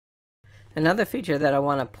Another feature that I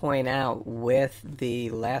want to point out with the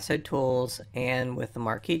lasso tools and with the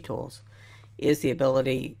marquee tools is the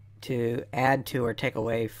ability to add to or take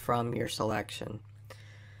away from your selection.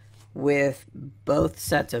 With both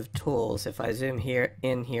sets of tools, if I zoom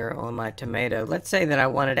here on my tomato, let's say that I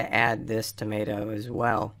wanted to add this tomato as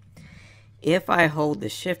well. If I hold the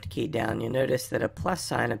shift key down, you'll notice that a plus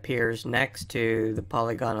sign appears next to the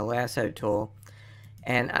polygonal lasso tool,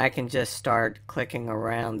 and I can just start clicking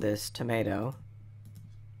around this tomato.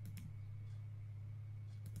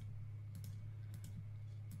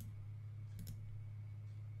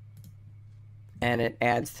 And it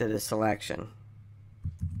adds to the selection.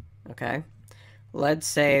 Okay, let's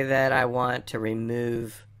say that I want to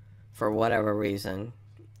remove, for whatever reason,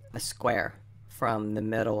 a square from the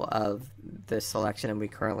middle of the selection that we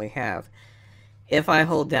currently have. If I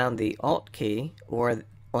hold down the Alt key, or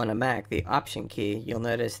on a Mac the Option key, you'll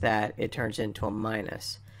notice that it turns into a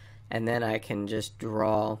minus, and then I can just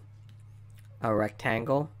draw a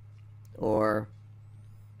rectangle or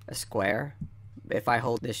a square. If I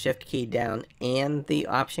hold the Shift key down and the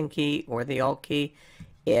Option key or the Alt key,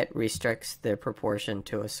 it restricts the proportion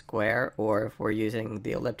to a square, or if we're using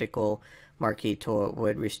the elliptical marquee tool, it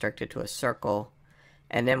would restrict it to a circle.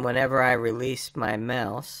 And then whenever I release my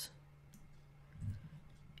mouse,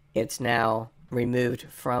 it's now removed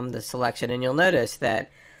from the selection. And you'll notice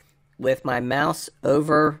that with my mouse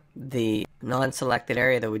over the non-selected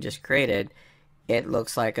area that we just created, it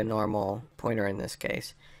looks like a normal pointer in this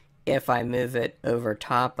case. If I move it over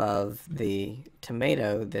top of the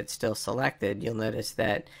tomato that's still selected, you'll notice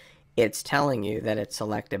that it's telling you that it's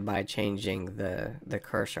selected by changing the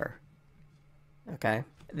cursor. Okay?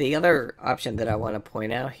 The other option that I want to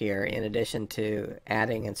point out here, in addition to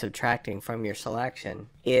adding and subtracting from your selection,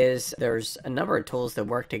 is there's a number of tools that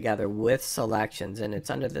work together with selections, and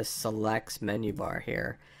it's under the Selects menu bar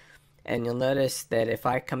here. And you'll notice that if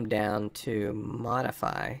I come down to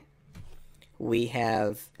Modify, we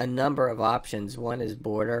have a number of options. One is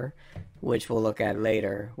Border, which we'll look at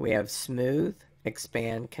later. We have Smooth,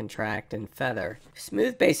 Expand, Contract, and Feather.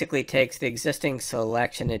 Smooth basically takes the existing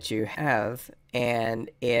selection that you have and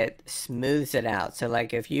it smooths it out. So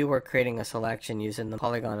like if you were creating a selection using the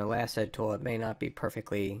polygonal lasso tool, it may not be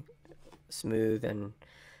perfectly smooth and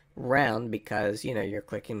round because you're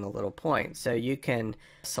clicking the little point. So you can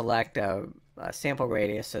select a sample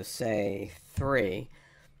radius of say 3,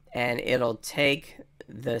 and it'll take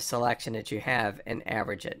the selection that you have and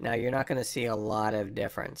average it. Now you're not going to see a lot of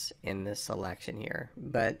difference in this selection here,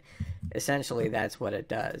 but essentially that's what it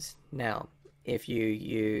does. Now if you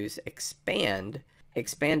use expand,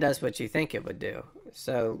 expand does what you think it would do.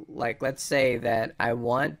 So like let's say that I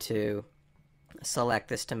want to select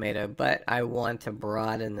this tomato, but I want to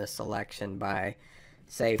broaden the selection by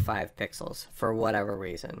say 5 pixels for whatever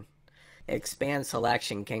reason. Expand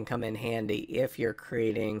selection can come in handy if you're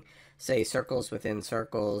creating say circles within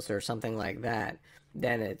circles or something like that.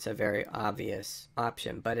 Then it's a very obvious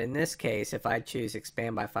option. But in this case, if I choose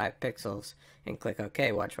expand by 5 pixels and click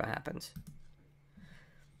OK, watch what happens.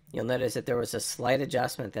 You'll notice that there was a slight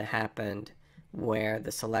adjustment that happened where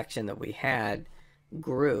the selection that we had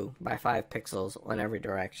grew by 5 pixels on every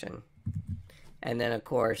direction. And then of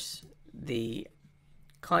course the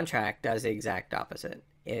contract does the exact opposite.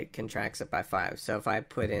 It contracts it by 5. So if I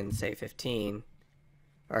put in say 15,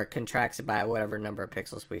 or it contracts it by whatever number of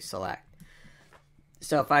pixels we select.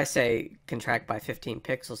 So if I say contract by 15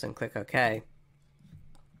 pixels and click OK,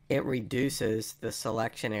 it reduces the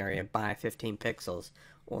selection area by 15 pixels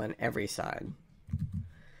on every side.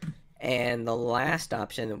 And the last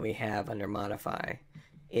option that we have under Modify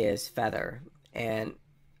is Feather. And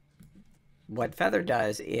what Feather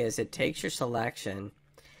does is it takes your selection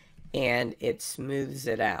and it smooths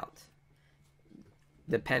it out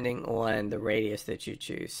depending on the radius that you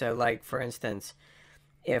choose. So like for instance,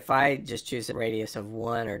 if I just choose a radius of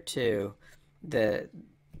 1 or 2, the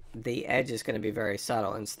edge is going to be very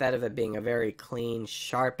subtle. Instead of it being a very clean,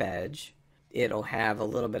 sharp edge, it'll have a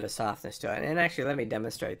little bit of softness to it. And actually, let me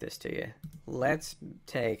demonstrate this to you. Let's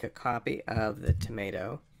take a copy of the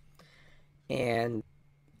tomato and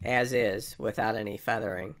as is, without any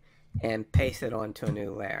feathering, and paste it onto a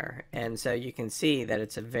new layer. And so you can see that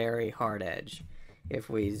it's a very hard edge. If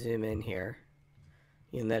we zoom in here,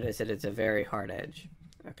 you'll notice that it's a very hard edge.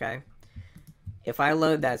 Okay? If I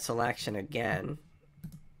load that selection again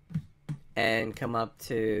and come up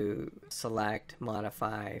to Select,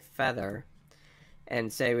 Modify, Feather,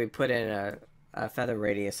 and say we put in a feather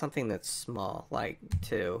radius, something that's small, like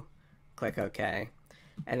 2, click OK.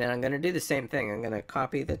 And then I'm going to do the same thing. I'm going to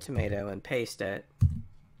copy the tomato and paste it.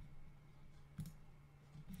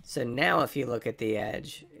 So now if you look at the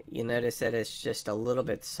edge, you notice that it's just a little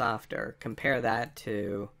bit softer. Compare that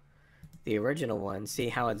to the original one. See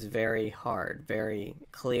how it's very hard, very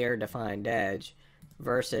clear defined edge,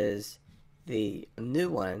 versus the new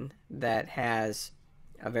one that has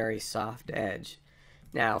a very soft edge.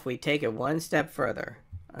 Now if we take it one step further,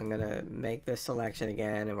 I'm going to make this selection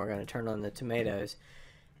again, and we're going to turn on the tomatoes,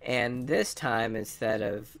 and this time instead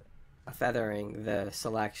of feathering the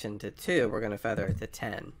selection to 2, we're going to feather it to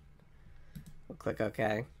 10. We'll click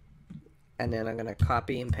OK, and then I'm going to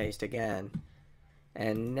copy and paste again,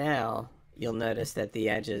 and now you'll notice that the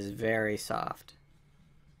edge is very soft.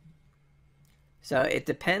 So it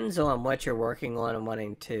depends on what you're working on and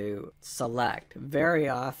wanting to select. Very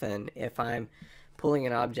often, if I'm pulling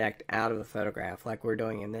an object out of a photograph, like we're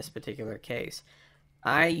doing in this particular case,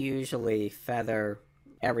 I usually feather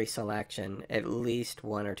every selection at least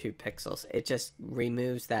 1 or 2 pixels. It just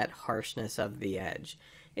removes that harshness of the edge.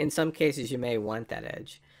 In some cases you may want that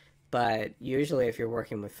edge, but usually if you're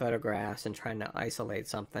working with photographs and trying to isolate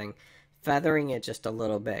something, feathering it just a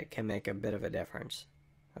little bit can make a bit of a difference.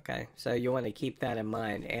 Okay, so you want to keep that in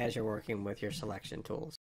mind as you're working with your selection tools.